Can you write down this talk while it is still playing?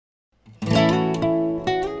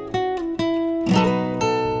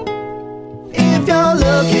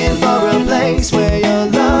comics where your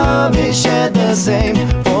love is shared the same.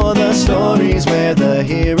 For the stories where the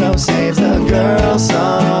hero saves the girl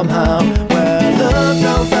somehow. Where look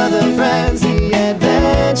no further, friends, the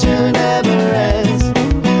adventure never ends.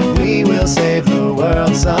 We will save the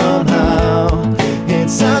world somehow.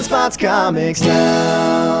 It's Sunspots Comics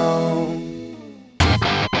now.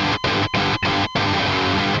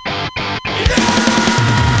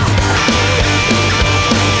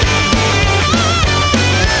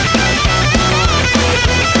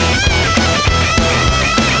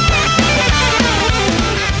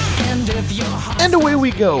 And away we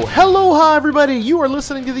go. Hello, everybody. You are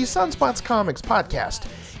listening to the Sunspots Comics podcast,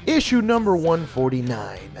 issue number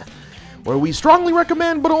 149, where we strongly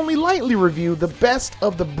recommend but only lightly review the best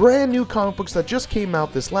of the brand new comic books that just came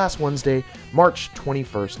out this last Wednesday, March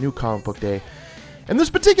 21st, New Comic Book Day. And this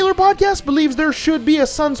particular podcast believes there should be a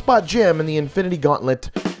Sunspot gem in the Infinity Gauntlet.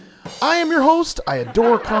 I am your host. I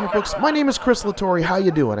adore comic books. My name is Chris Latore. How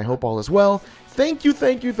you doing? I hope all is well. Thank you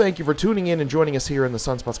for tuning in and joining us here in the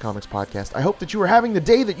Sunspots Comics podcast. I hope that you are having the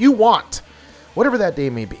day that you want, whatever that day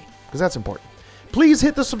may be, because that's important. Please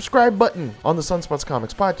hit the subscribe button on the Sunspots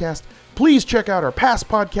Comics podcast. Please check out our past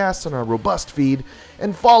podcasts on our robust feed,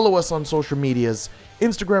 and follow us on social medias,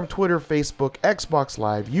 Instagram, Twitter, Facebook, Xbox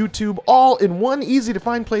Live, YouTube, all in one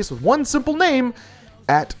easy-to-find place with one simple name,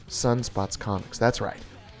 at Sunspots Comics. That's right.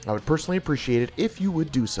 I would personally appreciate it if you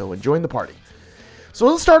would do so and join the party. So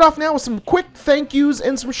let's start off now with some quick thank yous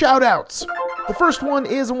and some shout outs. The first one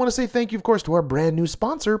is I want to say thank you, of course, to our brand new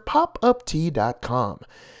sponsor, popuptee.com.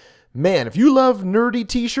 Man, if you love nerdy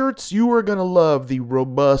t-shirts, you are going to love the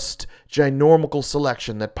robust, ginormical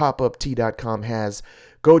selection that popuptee.com has.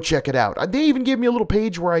 Go check it out. They even gave me a little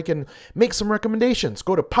page where I can make some recommendations.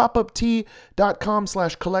 Go to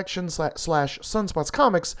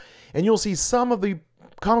popuptee.com/collection/sunspotscomics, and you'll see some of the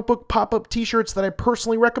comic book pop-up t-shirts that I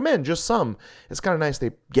personally recommend, just some. It's kind of nice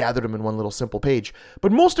they gathered them in one little simple page.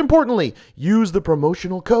 But most importantly, use the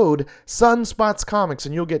promotional code SUNSPOTSCOMICS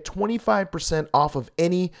and you'll get 25% off of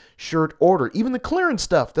any shirt order, even the clearance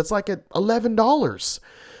stuff that's like at $11.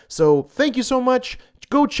 So thank you so much.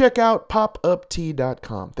 Go check out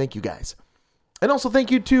popuptee.com. Thank you guys. And also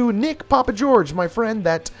thank you to Nick Papa George, my friend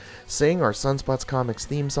that sang our Sunspots Comics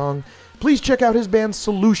theme song. Please check out his band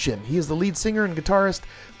Solution. He is the lead singer and guitarist.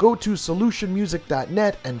 Go to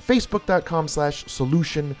solutionmusic.net and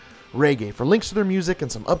facebook.com/solutionreggae for links to their music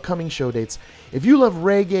and some upcoming show dates. If you love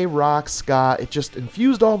reggae, rock, ska, it just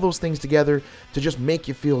infused all those things together to just make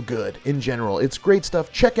you feel good in general. It's great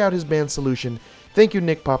stuff. Check out his band Solution. Thank you,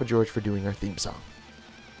 Nick Papa George, for doing our theme song.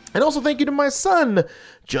 And also thank you to my son,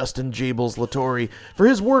 Justin Jables Latore, for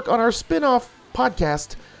his work on our spin-off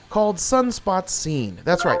podcast called Sunspot Scene.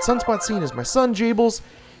 That's right, Sunspot Scene is my son Jables,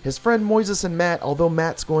 his friend Moises and Matt, although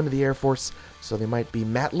Matt's going to the Air Force, so they might be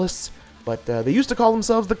Mattless, but they used to call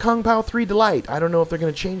themselves the Kung Pao 3 Delight. I don't know if they're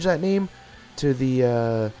going to change that name to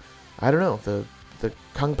the, the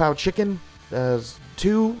Kung Pao Chicken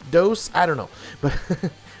 2 Dose, I don't know, but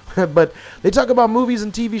but they talk about movies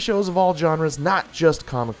and TV shows of all genres, not just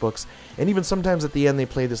comic books, and even sometimes at the end they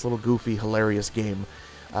play this little goofy, hilarious game.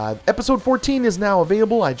 Episode 14 is now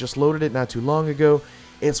available. I just loaded it not too long ago.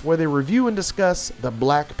 It's where they review and discuss the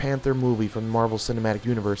Black Panther movie from the Marvel Cinematic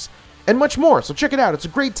Universe, and much more. So check it out. It's a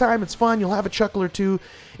great time. It's fun. You'll have a chuckle or two.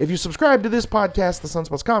 If you subscribe to this podcast, the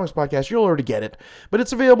Sunspots Comics podcast, you'll already get it. But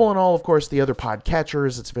it's available on all, of course, the other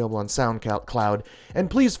podcatchers. It's available on SoundCloud. And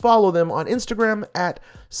please follow them on Instagram at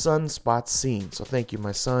SunspotsScene. So thank you,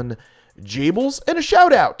 my son, Jables. And a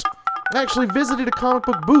shout out. I actually visited a comic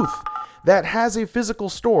book booth that has a physical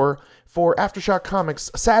store for Aftershock Comics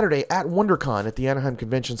Saturday at WonderCon at the Anaheim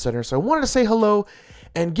Convention Center. So I wanted to say hello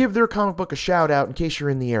and give their comic book a shout out in case you're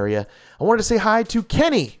in the area. I wanted to say hi to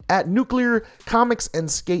Kenny at Nuclear Comics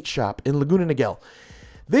and Skate Shop in Laguna Niguel.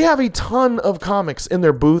 They have a ton of comics in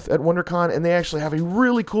their booth at WonderCon, and they actually have a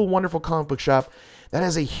really cool, wonderful comic book shop that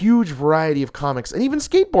has a huge variety of comics and even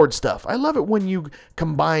skateboard stuff. I love it when you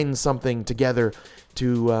combine something together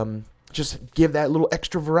to just give that little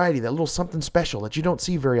extra variety, that little something special that you don't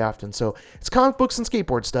see very often. So it's comic books and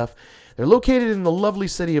skateboard stuff. They're located in the lovely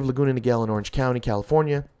city of Laguna Niguel in Orange County,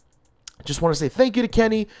 California. I just want to say thank you to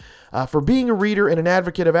Kenny for being a reader and an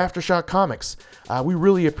advocate of Aftershock Comics. We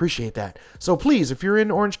really appreciate that. So please, if you're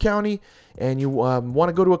in Orange County and you want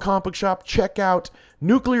to go to a comic book shop, check out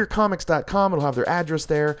nuclearcomics.com. It'll have their address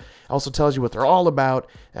there. It also tells you what they're all about,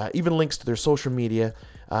 even links to their social media.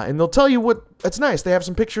 And they'll tell you what, it's nice. They have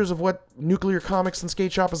some pictures of what Nuclear Comics and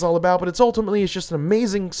Skate Shop is all about, but it's just an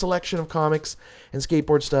amazing selection of comics and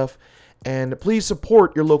skateboard stuff. And please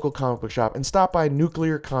support your local comic book shop and stop by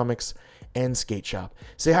Nuclear Comics and skate shop.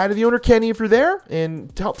 Say hi to the owner, Kenny, if you're there,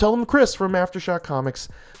 and tell them Chris from Aftershock Comics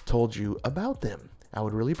told you about them. I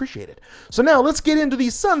would really appreciate it. So now let's get into the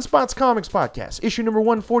Sunspots Comics podcast, issue number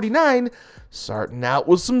 149, starting out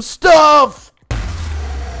with some stuff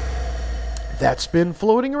that's been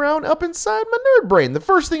floating around up inside my nerd brain. The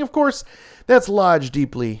first thing, of course, that's lodged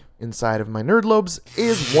deeply inside of my nerd lobes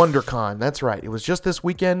is WonderCon. That's right. It was just this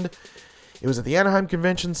weekend. It was at the Anaheim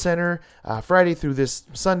Convention Center, Friday through this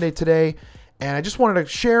Sunday today. And I just wanted to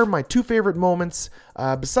share my two favorite moments,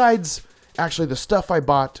 besides actually the stuff I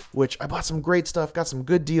bought, which I bought some great stuff, got some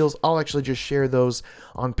good deals. I'll actually just share those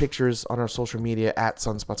on pictures on our social media at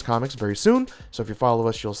Sunspots Comics very soon. So if you follow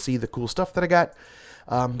us, you'll see the cool stuff that I got.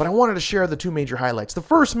 But I wanted to share the two major highlights. The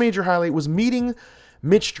first major highlight was meeting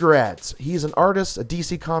Mitch Gerads. He's an artist, a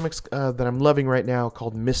DC Comics that I'm loving right now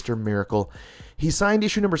called Mr. Miracle. He signed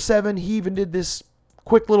issue number 7. He even did this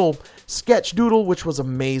quick little sketch doodle, which was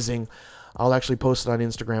amazing. I'll actually post it on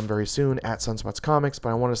Instagram very soon at Sunspots Comics, but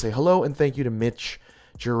I want to say hello and thank you to Mitch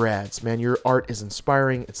Gerads. Man, your art is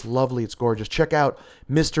inspiring. It's lovely. It's gorgeous. Check out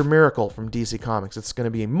Mr. Miracle from DC Comics. It's going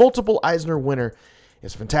to be a multiple Eisner winner.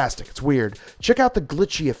 It's fantastic. It's weird. Check out the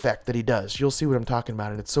glitchy effect that he does. You'll see what I'm talking about,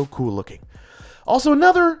 and it's so cool looking. Also,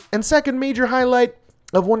 another and second major highlight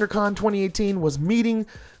of WonderCon 2018 was meeting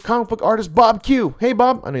comic book artist Bob Q. Hey,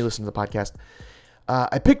 Bob. I know you listen to the podcast.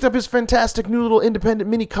 I picked up his fantastic new little independent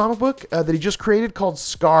mini comic book that he just created called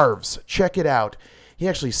Scarves. Check it out. He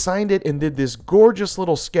actually signed it and did this gorgeous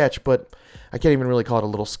little sketch, but I can't even really call it a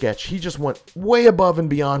little sketch. He just went way above and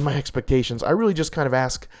beyond my expectations. I really just kind of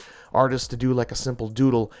ask artists to do like a simple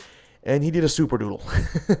doodle, and he did a super doodle.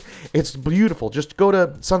 It's beautiful. Just go to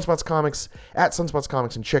Sunspots Comics, at Sunspots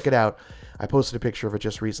Comics, and check it out. I posted a picture of it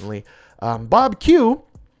just recently. Bob Q,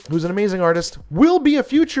 who's an amazing artist, will be a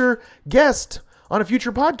future guest on a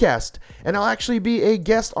future podcast, and I'll actually be a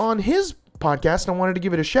guest on his podcast. I wanted to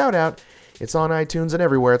give it a shout out. It's on iTunes and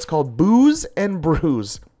everywhere. It's called Booze and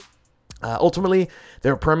Brews. Ultimately,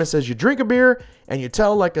 their premise is you drink a beer and you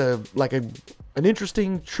tell like an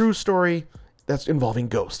interesting true story that's involving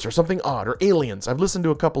ghosts or something odd or aliens. I've listened to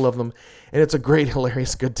a couple of them, and it's a great,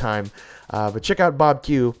 hilarious, good time. But check out Bob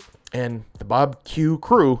Q and the Bob Q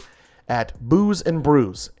crew at Booze and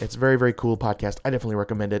Brews. It's a very, very cool podcast. I definitely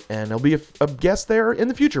recommend it, and there'll be a guest there in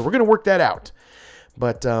the future. We're going to work that out.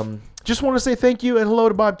 But just want to say thank you and hello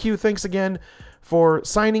to Bob Q. Thanks again for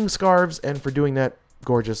signing Scarves and for doing that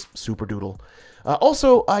gorgeous super doodle.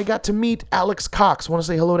 Also, I got to meet Alex Cox. I want to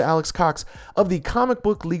say hello to Alex Cox of the Comic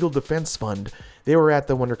Book Legal Defense Fund. They were at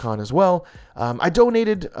the WonderCon as well. I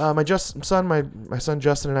donated, my son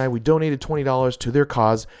Justin and I, we donated $20 to their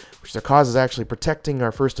cause, which their cause is actually protecting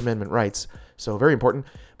our First Amendment rights. So very important.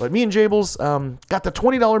 But me and Jables got the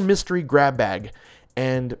 $20 mystery grab bag.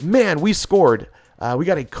 And man, we scored. We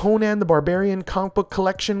got a Conan the Barbarian comic book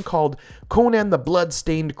collection called Conan the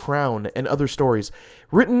Blood-Stained Crown and Other Stories,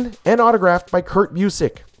 written and autographed by Kurt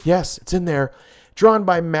Busiek. Yes, it's in there. Drawn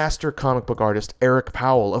by master comic book artist Eric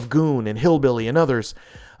Powell of Goon and Hillbilly and others.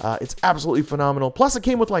 It's absolutely phenomenal. Plus, it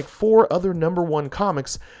came with like 4 other #1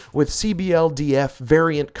 comics with CBLDF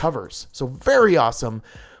variant covers. So very awesome.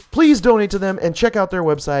 Please donate to them and check out their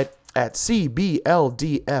website at cbldf.org.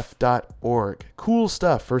 Cool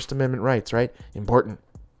stuff. First Amendment rights, right? Important.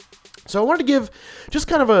 So I wanted to give just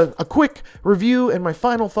kind of a quick review and my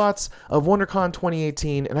final thoughts of WonderCon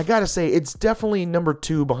 2018. And I got to say, it's definitely number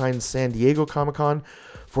 2 behind San Diego Comic-Con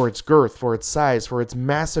for its girth, for its size, for its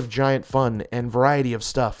massive, giant fun and variety of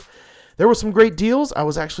stuff. There were some great deals. I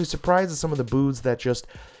was actually surprised at some of the booths that just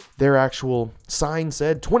their actual sign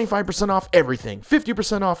said 25% off everything,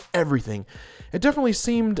 50% off everything. It definitely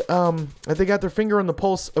seemed that they got their finger on the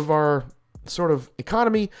pulse of our sort of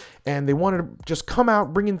economy, and they wanted to just come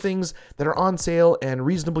out bringing things that are on sale and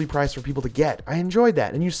reasonably priced for people to get. I enjoyed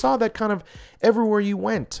that, and you saw that kind of everywhere you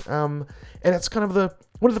went. And that's kind of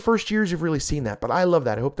one of the first years you've really seen that, but I love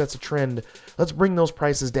that. I hope that's a trend. Let's bring those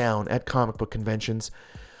prices down at comic book conventions.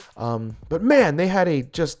 But man, they had a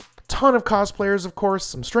just ton of cosplayers, of course,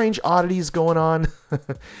 some strange oddities going on,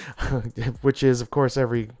 which is, of course,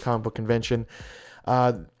 every comic book convention.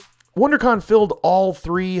 WonderCon filled all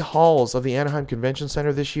 3 halls of the Anaheim Convention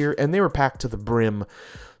Center this year, and they were packed to the brim.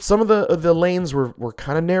 Some of the lanes were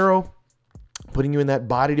kind of narrow, putting you in that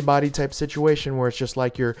body-to-body type situation where it's just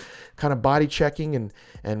like you're kind of body checking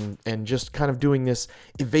and just kind of doing this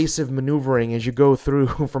evasive maneuvering as you go through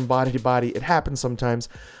from body to body. It happens sometimes.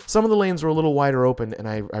 Some of the lanes were a little wider open, and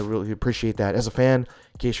I really appreciate that. As a fan,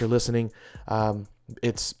 in case you're listening, there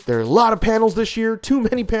are a lot of panels this year, too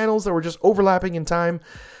many panels that were just overlapping in time.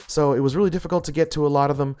 So it was really difficult to get to a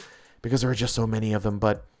lot of them. because there were just so many of them.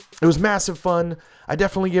 But it was massive fun. I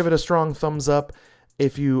definitely give it a strong thumbs up.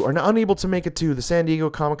 If you are unable to make it to the San Diego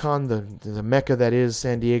Comic-Con, the mecca that is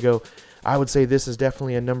San Diego, I would say this is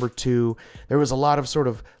definitely a number 2. There was a lot of sort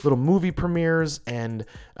of little movie premieres and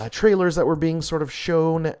trailers that were being sort of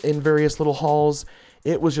shown in various little halls.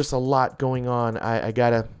 It was just a lot going on. I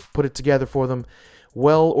gotta put it together for them.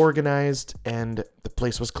 Well organized, and the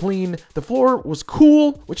place was clean. The floor was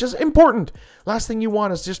cool, which is important. Last thing you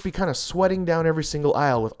want is just be kind of sweating down every single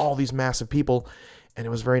aisle with all these massive people. And it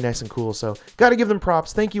was very nice and cool. So got to give them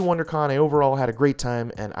props. Thank you, WonderCon. I overall had a great time,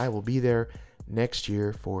 and I will be there next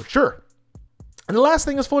year for sure. And the last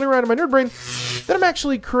thing is floating around in my nerd brain that I'm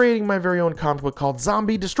actually creating my very own comic book called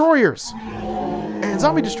Zombie Destroyers. And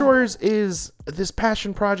Zombie Destroyers is this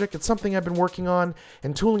passion project. It's something I've been working on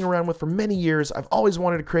and tooling around with for many years. I've always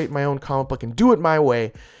wanted to create my own comic book and do it my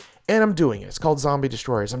way. And I'm doing it. It's called Zombie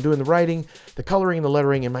Destroyers. I'm doing the writing, the coloring, and the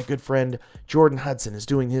lettering, and my good friend Jordan Hudson is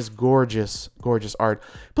doing his gorgeous, gorgeous art.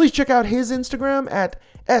 Please check out his Instagram at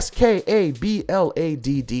SKABLADD.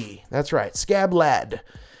 That's right, Scablad.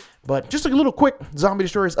 But just a little quick Zombie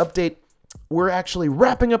Destroyers update. We're actually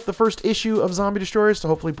wrapping up the first issue of Zombie Destroyers to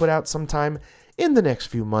hopefully put out sometime in the next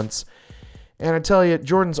few months. And I tell you,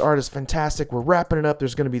 Jordan's art is fantastic. We're wrapping it up.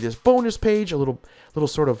 There's going to be this bonus page, a little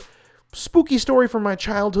sort of spooky story from my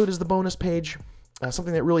childhood is the bonus page.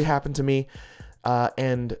 Something that really happened to me.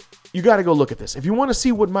 And you got to go look at this. If you want to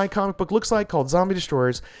see what my comic book looks like called Zombie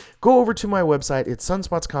Destroyers, go over to my website. It's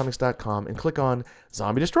sunspotscomics.com and click on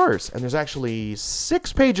Zombie Destroyers. And there's actually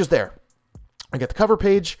 6 pages there. I got the cover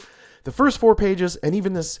page, the first 4 pages, and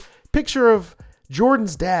even this picture of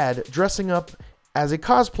Jordan's dad dressing up as a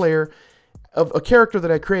cosplayer of a character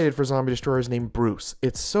that I created for Zombie Destroyers named Bruce.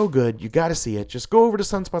 It's so good. You got to see it. Just go over to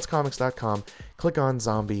sunspotscomics.com, click on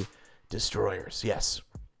Zombie Destroyers. Yes.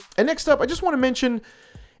 And next up, I just want to mention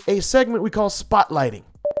a segment we call Spotlighting.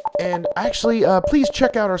 And actually, please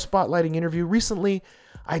check out our Spotlighting interview. Recently,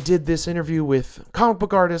 I did this interview with comic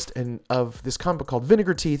book artist and of this comic book called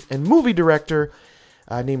Vinegar Teeth and movie director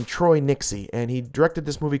named Troy Nixey. And he directed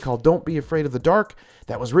this movie called Don't Be Afraid of the Dark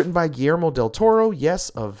that was written by Guillermo del Toro, yes,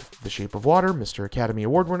 of The Shape of Water, Mr. Academy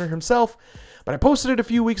Award winner himself. But I posted it a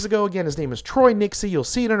few weeks ago. Again, his name is Troy Nixey. You'll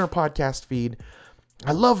see it on our podcast feed.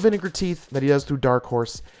 I love Vinegar Teeth that he does through Dark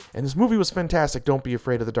Horse. And this movie was fantastic. Don't Be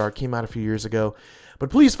Afraid of the Dark came out a few years ago. But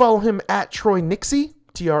please follow him at Troy Nixey,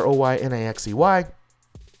 TroyNixey.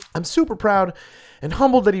 I'm super proud and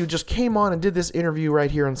humbled that he just came on and did this interview right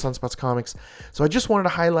here on Sunspots Comics. So I just wanted to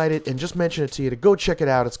highlight it and just mention it to you to go check it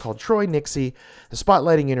out. It's called Troy Nixey, the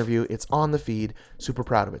Spotlighting interview. It's on the feed. Super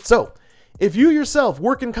proud of it. So if you yourself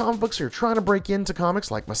work in comic books or you're trying to break into comics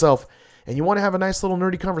like myself, and you want to have a nice little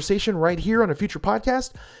nerdy conversation right here on a future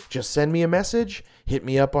podcast, just send me a message, hit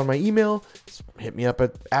me up on my email, hit me up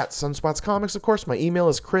at Sunspots Comics, of course. My email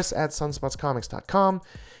is chris@sunspotscomics.com.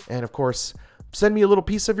 And of course, send me a little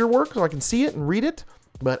piece of your work so I can see it and read it.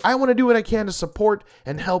 But I want to do what I can to support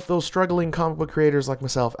and help those struggling comic book creators like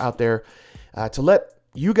myself out there to let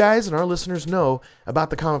you guys and our listeners know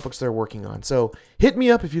about the comic books they're working on. So hit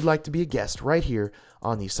me up if you'd like to be a guest right here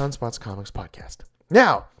on the Sunspots Comics podcast.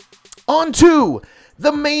 Now, on to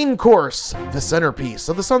the main course, the centerpiece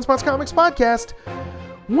of the Sunspots Comics podcast,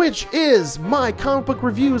 which is my comic book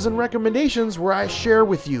reviews and recommendations, where I share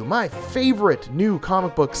with you my favorite new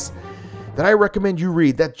comic books that I recommend you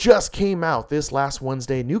read that just came out this last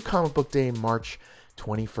Wednesday, New Comic Book Day, March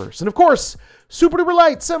 21st. And of course, super duper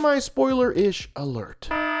light, semi-spoiler-ish alert.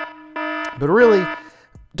 But really,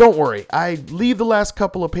 don't worry, I leave the last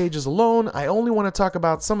couple of pages alone. I only want to talk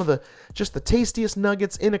about some of the tastiest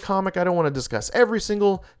nuggets in a comic. I don't want to discuss every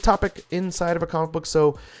single topic inside of a comic book,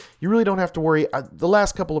 so you really don't have to worry. The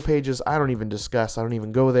last couple of pages, I don't even discuss. I don't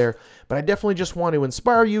even go there. But I definitely just want to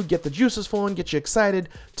inspire you, get the juices flowing, get you excited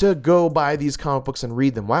to go buy these comic books and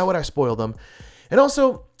read them. Why would I spoil them? And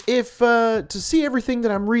also, if to see everything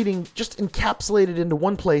that I'm reading just encapsulated into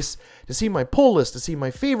one place, to see my pull list, to see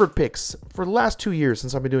my favorite picks for the last 2 years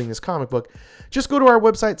since I've been doing this comic book, just go to our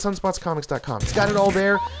website, sunspotscomics.com. It's got it all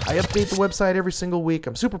there. I update the website every single week.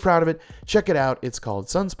 I'm super proud of it. Check it out. It's called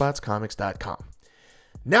sunspotscomics.com.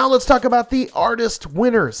 Now let's talk about the artist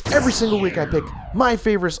winners. Every single week I pick my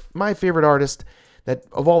favorite artist that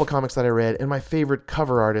of all the comics that I read, and my favorite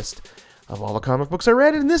cover artist of all the comic books I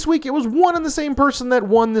read. And this week it was one and the same person that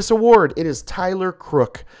won this award. It is Tyler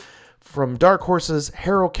Crook from Dark Horse's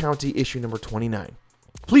Harrow County issue number 29.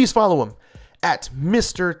 Please follow him at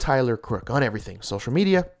Mr. Tyler Crook on everything, social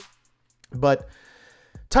media. But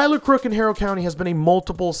Tyler Crook in Harrow County has been a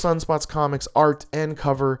multiple Sunspots Comics art and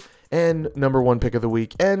cover and number one pick of the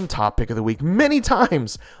week and top pick of the week many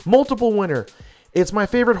times. Multiple winner. It's my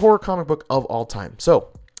favorite horror comic book of all time. So,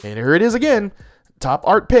 and here it is again, top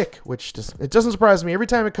art pick, which it doesn't surprise me. Every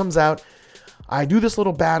time it comes out, I do this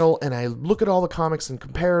little battle and I look at all the comics and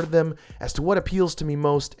compare them as to what appeals to me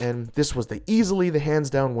most. And this was easily the hands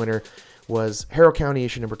down winner, was Harrow County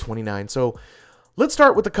issue number 29. So let's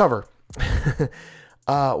start with the cover.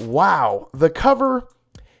 Wow. The cover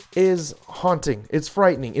is haunting. It's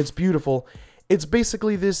frightening. It's beautiful. It's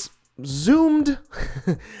basically this zoomed,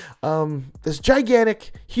 this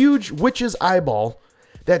gigantic, huge witch's eyeball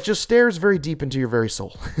that just stares very deep into your very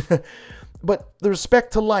soul. But the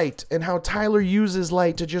respect to light and how Tyler uses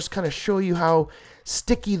light to just kind of show you how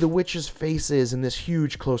sticky the witch's face is in this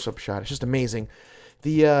huge close-up shot. It's just amazing.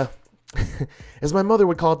 The, as my mother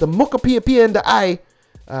would call it, the mukapia pia in the eye.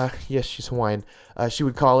 Yes, she's Hawaiian. She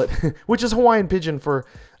would call it, which is Hawaiian pidgin for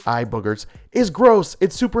eye boogers, is gross.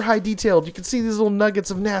 It's super high detailed. You can see these little nuggets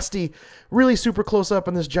of nasty, really super close up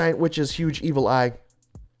on this giant witch's huge evil eye.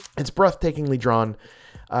 It's breathtakingly drawn.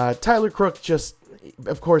 Tyler Crook just,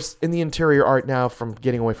 of course, in the interior art now from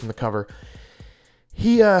getting away from the cover.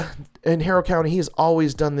 He, in Harrow County, he's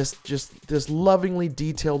always done this lovingly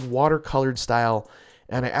detailed watercolored style,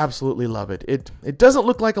 and I absolutely love it. It doesn't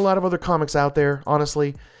look like a lot of other comics out there,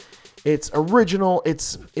 honestly. It's original.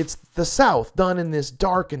 It's the South done in this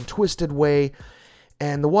dark and twisted way,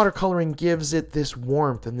 and the watercoloring gives it this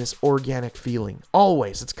warmth and this organic feeling.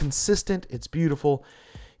 Always. It's consistent. It's beautiful.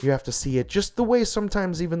 You have to see it just the way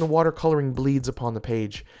sometimes even the watercoloring bleeds upon the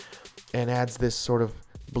page and adds this sort of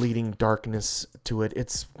bleeding darkness to it.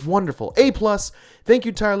 It's wonderful. A+. Thank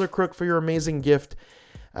you, Tyler Crook, for your amazing gift.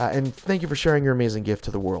 And thank you for sharing your amazing gift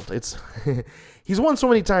to the world. It's he's won so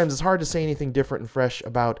many times, it's hard to say anything different and fresh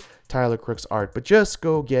about Tyler Crook's art. But just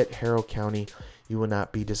go get Harrow County. You will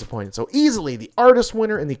not be disappointed. So easily the artist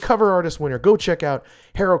winner and the cover artist winner. Go check out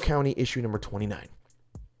Harrow County issue number 29.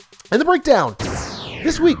 And the breakdown.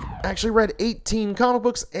 This week, I actually read 18 comic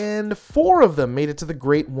books, and 4 of them made it to the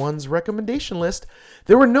Great Ones recommendation list.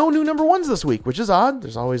 There were no new number 1s this week, which is odd.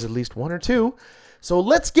 There's always at least 1 or 2. So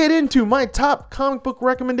let's get into my top comic book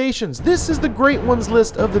recommendations. This is the Great Ones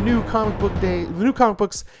list of the new comic book day, the new comic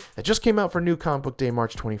books that just came out for New Comic Book Day,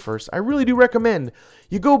 March 21st. I really do recommend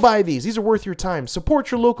you go buy these. These are worth your time. Support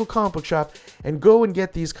your local comic book shop and go and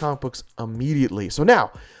get these comic books immediately. So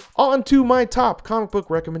now, on to my top comic book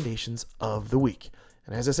recommendations of the week.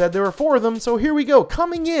 And as I said, there are 4 of them, so here we go.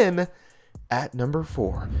 Coming in at number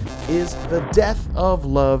 4 is The Death of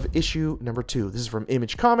Love, issue number 2. This is from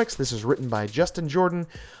Image Comics. This is written by Justin Jordan,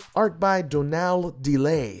 art by Donal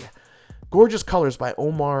DeLay. Gorgeous colors by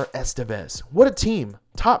Omar Estevez. What a team.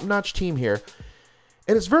 Top-notch team here.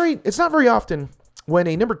 And it's not very often when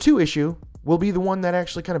a number 2 issue will be the one that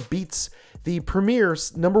actually kind of beats the premiere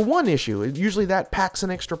number 1 issue. Usually that packs an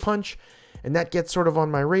extra punch, and that gets sort of on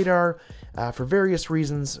my radar for various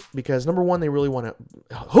reasons, because number 1, they really want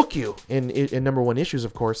to hook you in number 1 issues,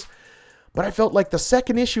 of course. But I felt like the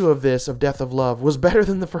second issue of this, of Death of Love, was better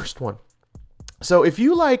than the first one. So if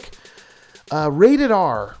you like rated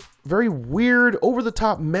R, very weird,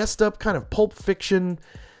 over-the-top, messed up kind of pulp fiction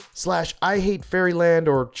 / I Hate Fairyland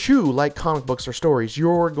or Chew like comic books or stories,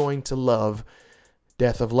 you're going to love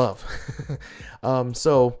Death of Love.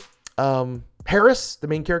 Harris, the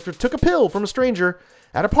main character, took a pill from a stranger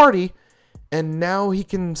at a party, and now he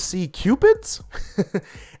can see cupids.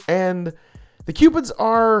 And the cupids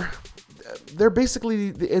they're basically,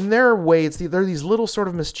 in their way, they're these little sort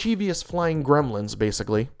of mischievous flying gremlins,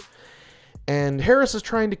 basically. And Harris is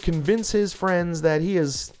trying to convince his friends that he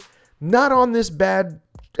is not on this bad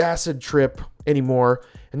acid trip anymore,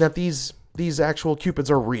 and that these actual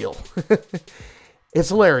cupids are real. It's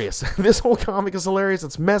hilarious. This whole comic is hilarious.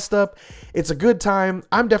 It's messed up. It's a good time.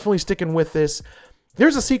 I'm definitely sticking with this.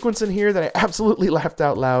 There's a sequence in here that I absolutely laughed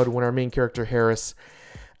out loud when our main character, Harris,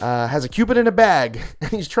 has a cupid in a bag, and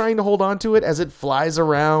he's trying to hold on to it as it flies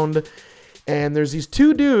around. And there's these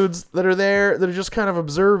 2 dudes that are there that are just kind of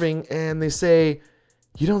observing, and they say,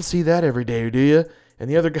 "You don't see that every day, do you?" And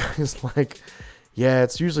the other guy is like, "Yeah,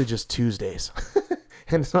 it's usually just Tuesdays."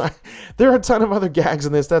 And so there are a ton of other gags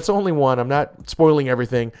in this. That's only one. I'm not spoiling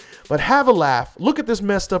everything. But have a laugh. Look at this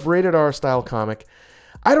messed up rated R style comic.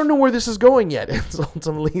 I don't know where this is going yet. It's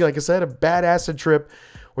ultimately, like I said, a bad acid trip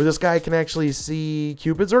where this guy can actually see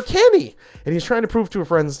cupids, or can he? And he's trying to prove to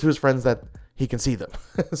his friends that he can see them.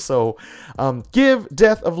 So give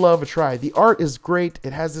Death of Love a try. The art is great.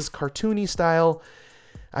 It has this cartoony style.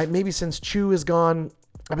 Maybe since Chew is gone,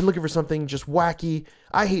 I've been looking for something just wacky.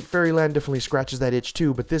 I Hate Fairyland definitely scratches that itch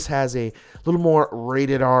too, but this has a little more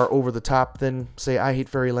rated R over the top than, say, I Hate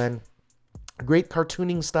Fairyland. Great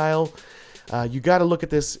cartooning style. You got to look at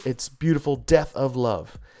this. It's beautiful. Death of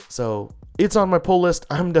Love. So it's on my pull list.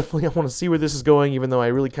 I want to see where this is going, even though I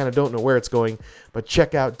really kind of don't know where it's going. But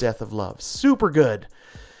check out Death of Love. Super good.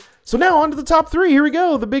 So now on to the top 3. Here we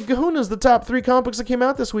go. The Big Kahunas, the top 3 comic books that came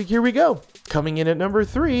out this week. Here we go. Coming in at number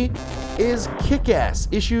 3 is Kick-Ass,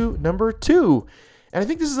 issue number 2. And I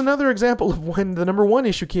think this is another example of when the number 1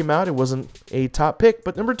 issue came out. It wasn't a top pick,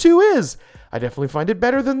 but number 2 is. I definitely find it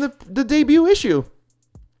better than the debut issue.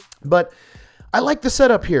 But I like the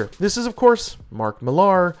setup here. This is, of course, Mark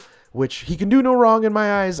Millar, which he can do no wrong in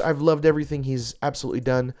my eyes. I've loved everything he's absolutely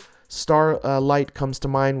done. Starlight comes to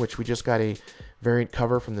mind, which we just got a variant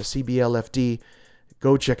cover from the CBLFD.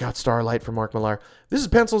 Go check out Starlight for Mark Millar. This is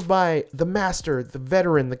pencils by the master, the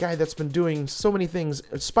veteran, the guy that's been doing so many things.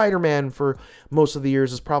 Spider-Man for most of the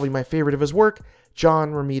years is probably my favorite of his work.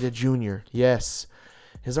 John Romita Jr. Yes.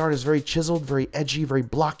 His art is very chiseled, very edgy, very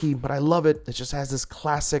blocky, but I love it. It just has this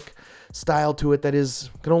classic style to it that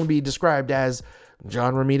can only be described as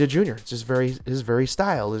John Romita Jr. It's just his very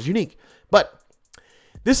style is unique. But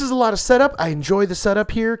this is a lot of setup. I enjoy the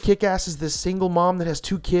setup here. Kick-Ass is this single mom that has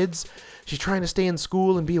 2 kids. She's trying to stay in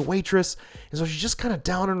school and be a waitress. And so she's just kind of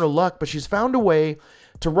down on her luck, but she's found a way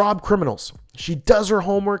to rob criminals. She does her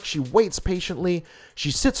homework. She waits patiently.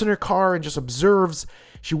 She sits in her car and just observes.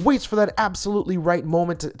 She waits for that absolutely right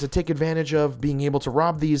moment to take advantage of being able to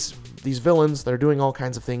rob these villains that are doing all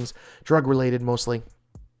kinds of things, drug-related mostly.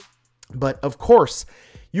 But of course,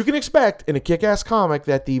 you can expect in a Kick-Ass comic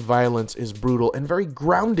that the violence is brutal and very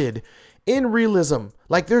grounded in realism.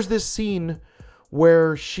 Like there's this scene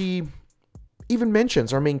where she even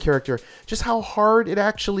mentions, our main character, just how hard it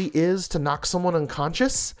actually is to knock someone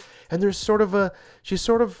unconscious. And there's she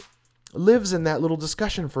sort of lives in that little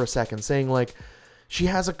discussion for a second, saying like, she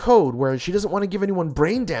has a code where she doesn't want to give anyone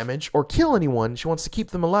brain damage or kill anyone. She wants to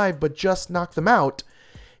keep them alive, but just knock them out.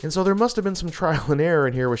 And so there must have been some trial and error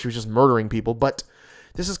in here where she was just murdering people. But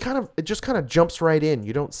this is it just kind of jumps right in.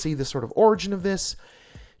 You don't see the sort of origin of this.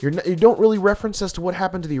 You don't really reference as to what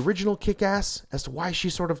happened to the original Kick-Ass, as to why she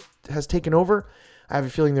sort of has taken over. I have a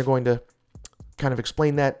feeling they're going to kind of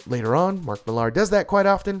explain that later on. Mark Millar does that quite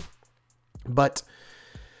often. But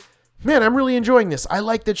man, I'm really enjoying this. I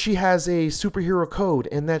like that she has a superhero code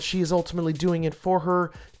and that she is ultimately doing it for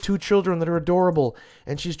her 2 children that are adorable.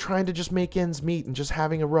 And she's trying to just make ends meet and just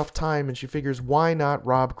having a rough time. And she figures, why not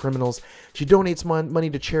rob criminals? She donates money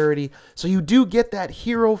to charity. So you do get that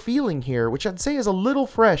hero feeling here, which I'd say is a little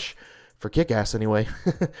fresh for Kick-Ass anyway.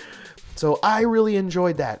 So I really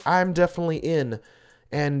enjoyed that. I'm definitely in.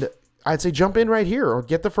 And I'd say jump in right here or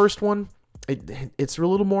get the first one. It's a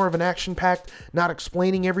little more of an action-packed, not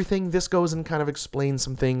explaining everything. This goes and kind of explains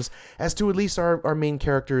some things as to at least our main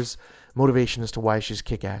character's motivation as to why she's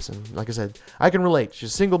Kick-Ass. And like I said, I can relate. She's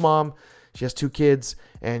a single mom. She has 2 kids,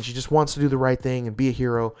 and she just wants to do the right thing and be a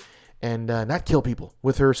hero and not kill people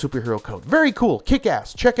with her superhero code. Very cool.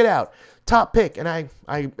 Kick-Ass. Check it out. Top pick. And I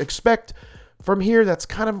expect from here, that's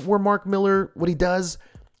kind of where Mark Millar, what he does,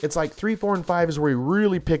 it's like 3, 4, and 5 is where he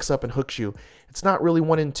really picks up and hooks you. It's not really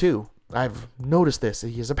 1 and 2. I've noticed this.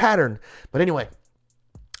 He has a pattern. But anyway,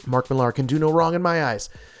 Mark Millar can do no wrong in my eyes.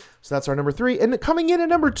 So that's our number 3. And coming in at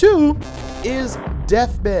number 2 is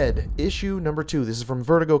Deathbed, issue number 2. This is from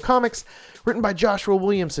Vertigo Comics, written by Joshua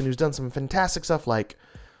Williamson, who's done some fantastic stuff like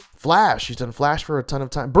Flash. He's done Flash for a ton of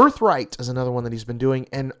time. Birthright is another one that he's been doing,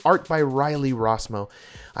 and art by Riley Rossmo.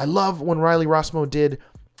 I love when Riley Rossmo did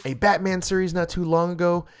a Batman series not too long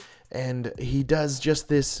ago, and he does just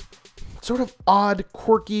this sort of odd,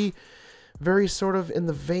 quirky, very sort of in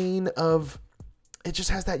the vein of, it just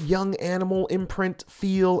has that young animal imprint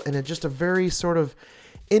feel, and it just a very sort of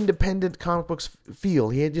independent comic books feel.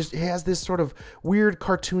 He has this sort of weird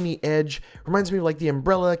cartoony edge. Reminds me of like the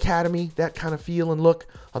Umbrella Academy, that kind of feel and look.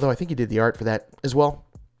 Although I think he did the art for that as well.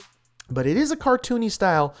 But it is a cartoony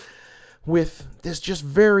style with this just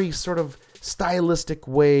very sort of stylistic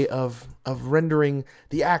way of rendering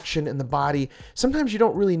the action and the body. Sometimes you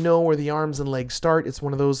don't really know where the arms and legs start. He's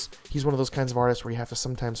one of those kinds of artists where you have to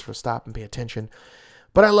sometimes sort of stop and pay attention.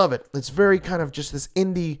 But I love it. It's very kind of just this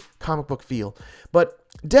indie comic book feel. But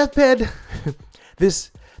Deathbed,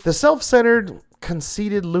 the self-centered,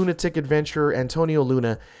 conceited lunatic adventurer Antonio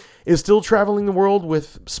Luna is still traveling the world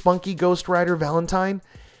with spunky Ghost Rider Valentine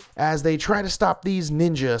as they try to stop these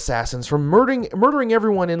ninja assassins from murdering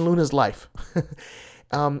everyone in Luna's life.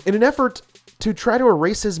 In an effort to try to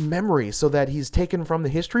erase his memory so that he's taken from the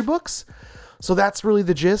history books. So that's really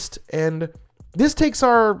the gist. And this takes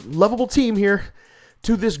our lovable team here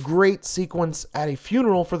to this great sequence at a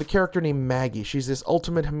funeral for the character named Maggie. She's this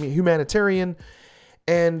ultimate humanitarian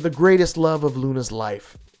and the greatest love of Luna's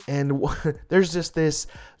life. And there's just this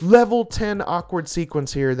level 10 awkward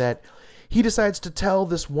sequence here that he decides to tell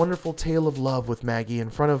this wonderful tale of love with Maggie in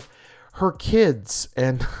front of her kids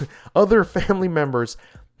and other family members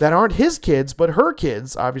that aren't his kids, but her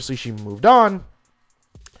kids. Obviously, she moved on.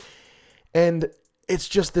 And it's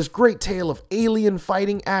just this great tale of alien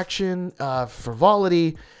fighting action,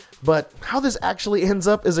 frivolity. But how this actually ends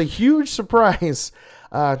up is a huge surprise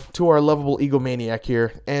to our lovable egomaniac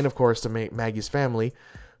here. And, of course, to Maggie's family,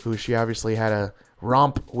 who she obviously had a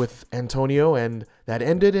romp with Antonio, and that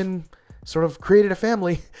ended in sort of created a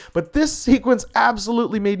family. But this sequence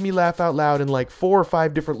absolutely made me laugh out loud in like 4 or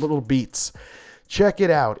 5 different little beats. Check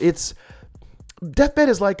it out. Deathbed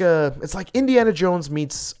is it's like Indiana Jones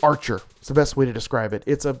meets Archer. It's the best way to describe it.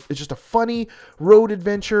 It's just a funny road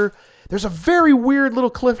adventure. There's a very weird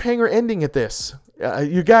little cliffhanger ending at this.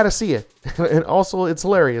 You got to see it. And also it's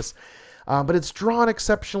hilarious. But it's drawn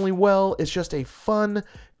exceptionally well. It's just a fun,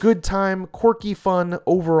 good time, quirky fun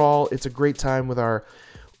overall. It's a great time with our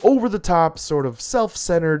over-the-top, sort of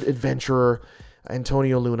self-centered adventurer,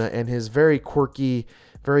 Antonio Luna, and his very quirky,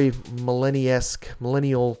 very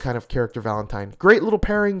millennial kind of character, Valentine. Great little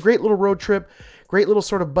pairing, great little road trip, great little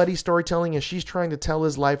sort of buddy storytelling as she's trying to tell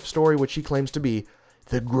his life story, which she claims to be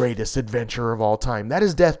the greatest adventure of all time. That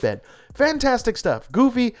is Deathbed. Fantastic stuff.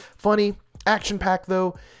 Goofy, funny, action-packed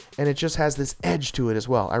though, and it just has this edge to it as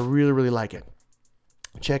well. I really, really like it.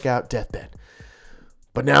 Check out Deathbed.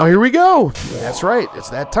 But now here we go. That's right. It's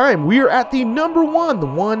that time. We are at the number one, the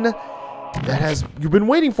one that you've been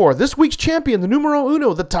waiting for. This week's champion, the numero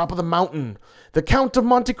uno, the top of the mountain, the Count of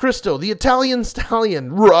Monte Cristo, the Italian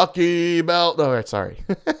stallion, Rocky Balboa. Sorry.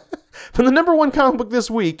 But the number one comic book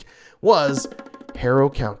this week was Harrow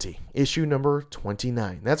County, issue number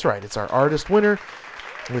 29. That's right. It's our artist winner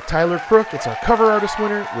with Tyler Crook. It's our cover artist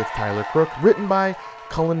winner with Tyler Crook, written by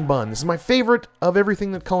Cullen Bunn. This is my favorite of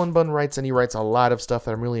everything that Cullen Bunn writes, and he writes a lot of stuff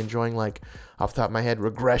that I'm really enjoying, like, off the top of my head,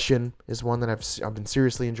 Regression is one that I've been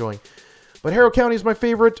seriously enjoying. But Harrow County is my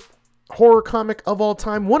favorite horror comic of all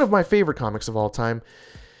time, one of my favorite comics of all time.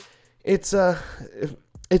 It's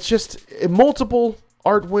just a multiple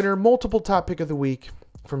art winner, multiple top pick of the week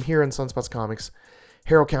from here in Sunspots Comics,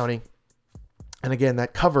 Harrow County. And again,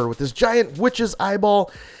 that cover with this giant witch's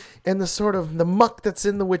eyeball and the sort of the muck that's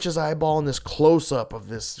in the witch's eyeball and this close-up of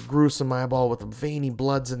this gruesome eyeball with the veiny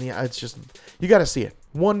bloods in the eye. It's just, you got to see it.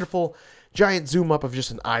 Wonderful giant zoom up of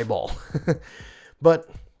just an eyeball. But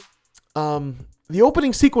the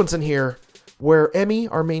opening sequence in here where Emmy,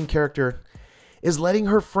 our main character, is letting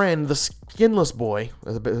her friend, the skinless boy,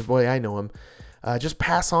 the boy I know him, just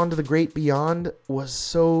pass on to the great beyond was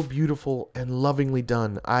so beautiful and lovingly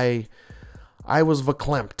done. I was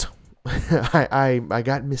verklempt. I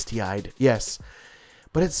got misty-eyed, yes.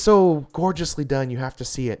 But it's so gorgeously done, you have to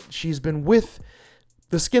see it. She's been with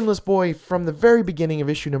the skinless boy from the very beginning of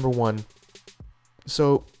issue number 1.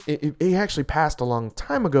 So it actually passed a long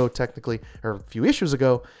time ago, technically, or a few issues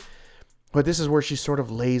ago. But this is where she sort of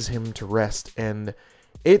lays him to rest, and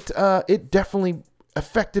it definitely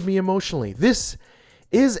affected me emotionally. This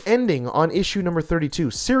is ending on issue number 32.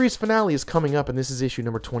 Series finale is coming up, and this is issue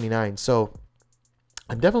number 29. So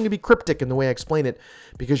I'm definitely going to be cryptic in the way I explain it,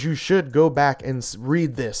 because you should go back and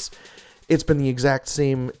read this. It's been the exact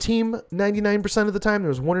same team 99% of the time. There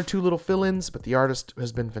was 1 or 2 little fill-ins, but the artist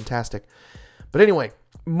has been fantastic. But anyway,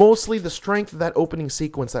 mostly the strength of that opening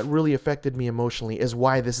sequence that really affected me emotionally is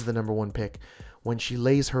why this is the number 1 pick. When she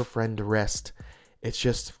lays her friend to rest, it's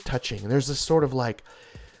just touching. And there's this sort of like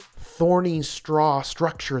thorny straw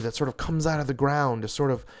structure that sort of comes out of the ground to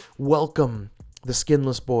sort of welcome the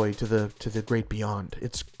skinless boy to the great beyond.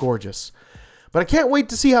 It's gorgeous. But I can't wait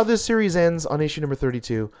to see how this series ends on issue number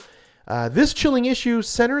 32. This chilling issue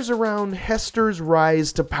centers around Hester's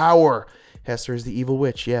rise to power. Hester is the evil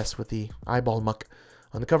witch, yes, with the eyeball muck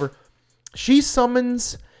on the cover. She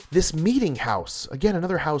summons this meeting house. Again,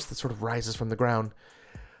 another house that sort of rises from the ground.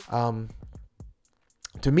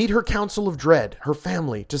 To meet her council of dread, her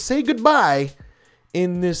family, to say goodbye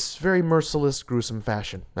in this very merciless, gruesome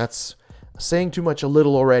fashion. That's saying too much a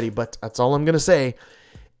little already, but that's all I'm going to say.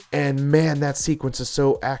 And man, that sequence is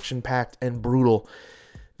so action-packed and brutal.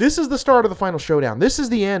 This is the start of the final showdown. This is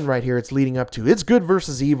the end right here it's leading up to. It's good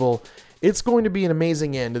versus evil. It's going to be an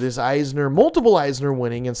amazing end to this multiple Eisner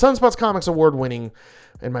winning and Sunspots Comics Award winning,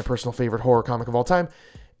 and my personal favorite horror comic of all time,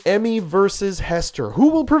 Emmy versus Hester. Who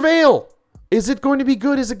will prevail? Is it going to be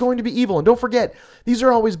good? Is it going to be evil? And don't forget, these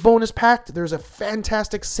are always bonus packed. There's a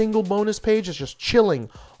fantastic single bonus page. It's just chilling,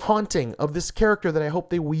 haunting of this character that I hope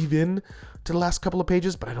they weave in to the last couple of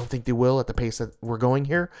pages, but I don't think they will at the pace that we're going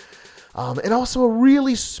here. And also a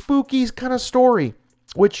really spooky kind of story,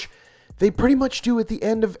 which they pretty much do at the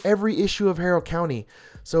end of every issue of Harrow County.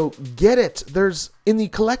 So get it. In the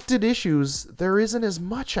collected issues, there isn't as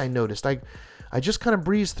much, I noticed. I just kind of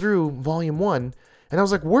breezed through volume 1, and I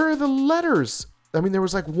was like, where are the letters? I mean, there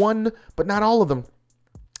was like one, but not all of them.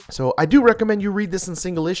 So I do recommend you read this in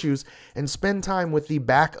single issues and spend time with the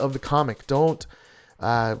back of the comic. Don't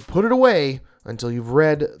put it away until you've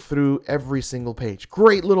read through every single page.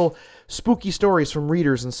 Great little spooky stories from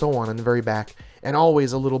readers and so on the very back, and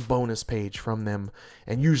always a little bonus page from them,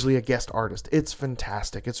 and usually a guest artist. It's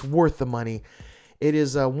fantastic. It's worth the money. It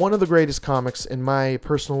is one of the greatest comics, in my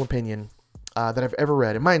personal opinion, that I've ever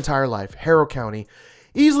read in my entire life. Harrow County.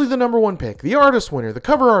 Easily the number 1 pick, the artist winner, the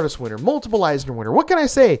cover artist winner, multiple Eisner winner. What can I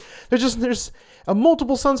say? There's a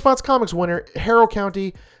multiple Sunspots Comics winner. Harrow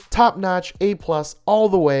County, top notch, A+, all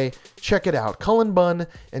the way. Check it out. Cullen Bunn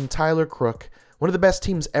and Tyler Crook, one of the best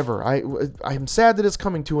teams ever. I'm sad that it's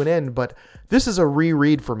coming to an end, but this is a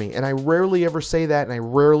reread for me, and I rarely ever say that, and I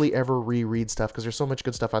rarely ever reread stuff because there's so much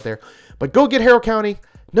good stuff out there. But go get Harrow County,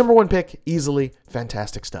 number 1 pick, easily,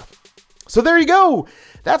 fantastic stuff. So there you go.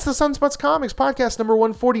 That's the Sunspots Comics podcast number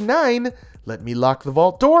 149. Let me lock the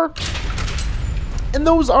vault door. And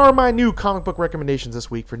those are my new comic book recommendations this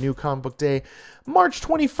week for New Comic Book Day, March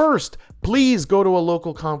 21st. Please go to a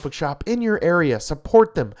local comic book shop in your area.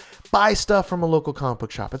 Support them. Buy stuff from a local comic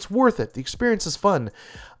book shop. It's worth it. The experience is fun.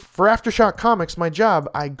 For Aftershock Comics, my job,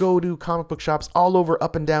 I go to comic book shops all over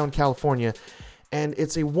up and down California, and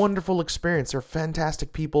it's a wonderful experience. They're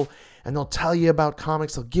fantastic people, and they'll tell you about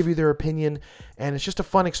comics. They'll give you their opinion, and it's just a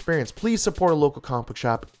fun experience. Please support a local comic book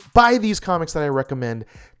shop. Buy these comics that I recommend.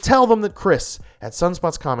 Tell them that Chris at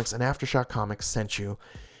Sunspots Comics and Aftershock Comics sent you.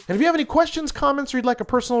 And if you have any questions, comments, or you'd like a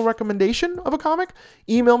personal recommendation of a comic,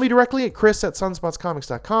 email me directly at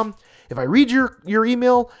chris@sunspotscomics.com. If I read your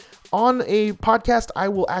email on a podcast, I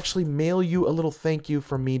will actually mail you a little thank you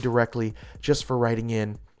from me directly just for writing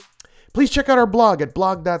in. Please check out our blog at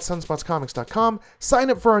blog.sunspotscomics.com. Sign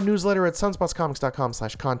up for our newsletter at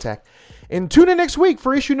sunspotscomics.com/contact. And tune in next week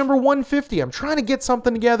for issue number 150. I'm trying to get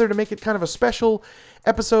something together to make it kind of a special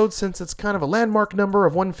episode, since it's kind of a landmark number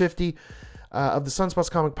of 150 of the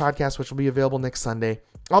Sunspots Comic Podcast, which will be available next Sunday.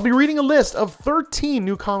 I'll be reading a list of 13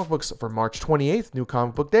 new comic books for March 28th, New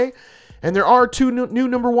Comic Book Day. And there are 2 new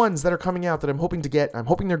number 1s that are coming out that I'm hoping to get. I'm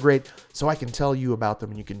hoping they're great, so I can tell you about them,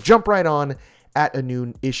 and you can jump right on at a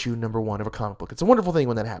new issue number 1 of a comic book. It's a wonderful thing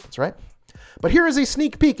when that happens, right? But here is a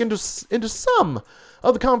sneak peek into some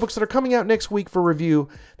of the comic books that are coming out next week for review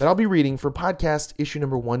that I'll be reading for podcast issue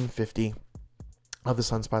number 150 of the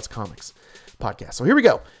Sunspots Comics podcast. So here we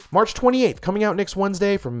go. March 28th, coming out next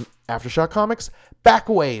Wednesday from Aftershock Comics.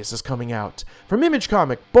 Backways is coming out. From Image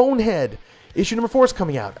Comic, Bonehead. Issue number 4 is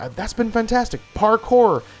coming out. That's been fantastic.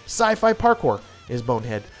 Parkour, sci-fi parkour is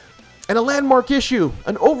Bonehead. And a landmark issue,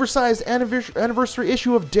 an oversized anniversary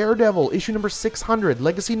issue of Daredevil, issue number 600,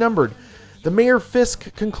 legacy numbered. The Mayor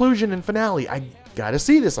Fisk conclusion and finale. I gotta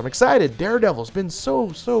see this. I'm excited. Daredevil's been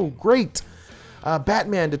so great.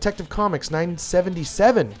 Batman Detective Comics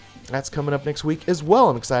 977. That's coming up next week as well.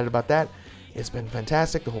 I'm excited about that. It's been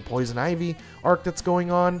fantastic. The whole Poison Ivy arc that's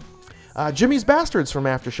going on. Jimmy's Bastards from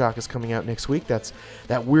Aftershock is coming out next week. That's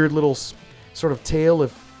that weird little sort of tale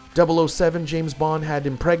of 007 James Bond had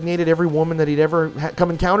impregnated every woman that he'd ever come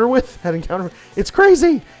encounter with. It's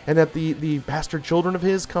crazy. And that the bastard children of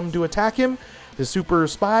his come to attack him. The super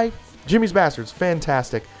spy. Jimmy's Bastards.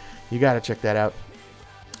 Fantastic. You got to check that out.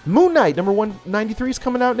 Moon Knight number 193 is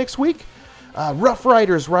coming out next week. Rough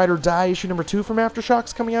Riders Ride or Die issue number 2 from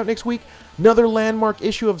Aftershock's coming out next week. Another landmark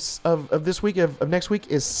issue of this week of next week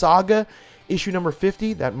is Saga issue number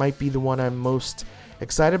 50. That might be the one I'm most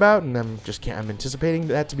excited about, and I'm anticipating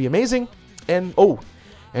that to be amazing. And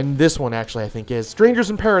this one actually I think is Strangers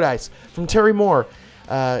in Paradise from Terry Moore,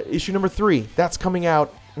 issue number 3. That's coming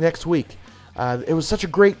out next week. It was such a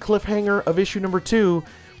great cliffhanger of issue number 2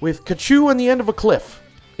 with Kachu on the end of a cliff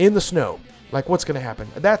in the snow. Like, what's going to happen?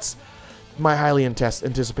 That's my highly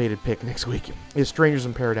anticipated pick next week is Strangers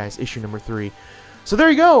in Paradise issue number 3. So there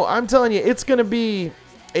you go. I'm telling you, it's going to be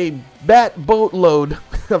a bat boatload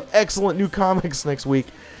of excellent new comics next week.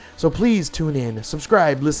 So please tune in,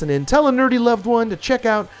 subscribe, listen in, tell a nerdy loved one to check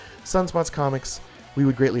out Sunspots Comics. We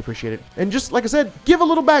would greatly appreciate it. And just like I said, give a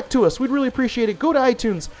little back to us. We'd really appreciate it. Go to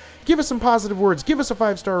iTunes, give us some positive words, give us a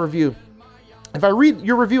 5-star review. If I read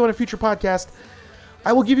your review on a future podcast,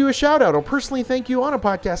 I will give you a shout out. I'll personally thank you on a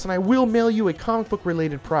podcast, and I will mail you a comic book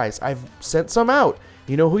related prize. I've sent some out.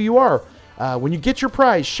 You know who you are. When you get your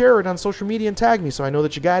prize, share it on social media and tag me so I know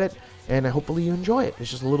that you got it, and hopefully you enjoy it. It's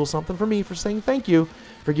just a little something for me for saying thank you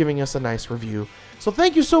for giving us a nice review. So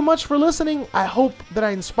thank you so much for listening. I hope that I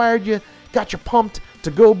inspired you, got you pumped to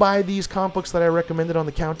go buy these comic books that I recommended on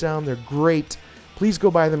the countdown. They're great. please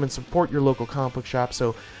go buy them and support your local comic book shop.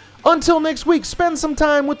 So until next week, spend some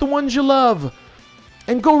time with the ones you love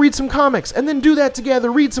and go read some comics, and then do that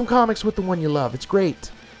together. Read some comics with the one you love. It's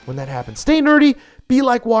great when that happens. Stay nerdy, be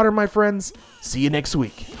like water, my friends. See you next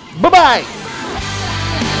week. Bye-bye.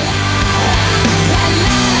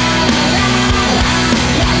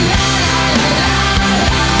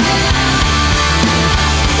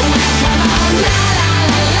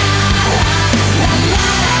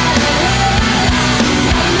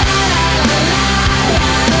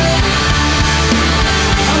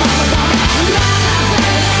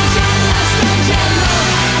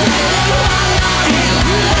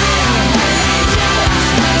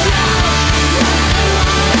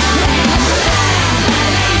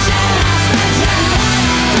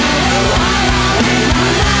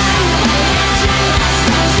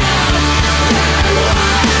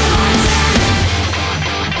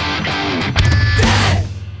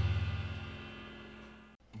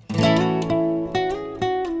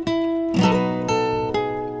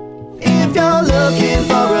 If you're looking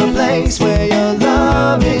for a place where your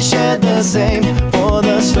love is shared the same, for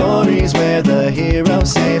the stories where the hero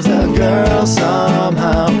saves the girl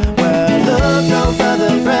somehow, well, look no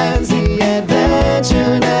further, friends, the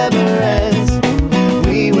adventure never ends.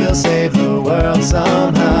 We will save the world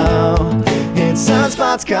somehow. It's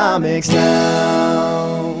Sunspots Comics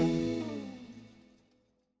now.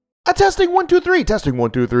 Testing 1 2 3. Testing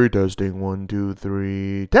 1 2 3. Testing 1 2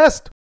 3. Test.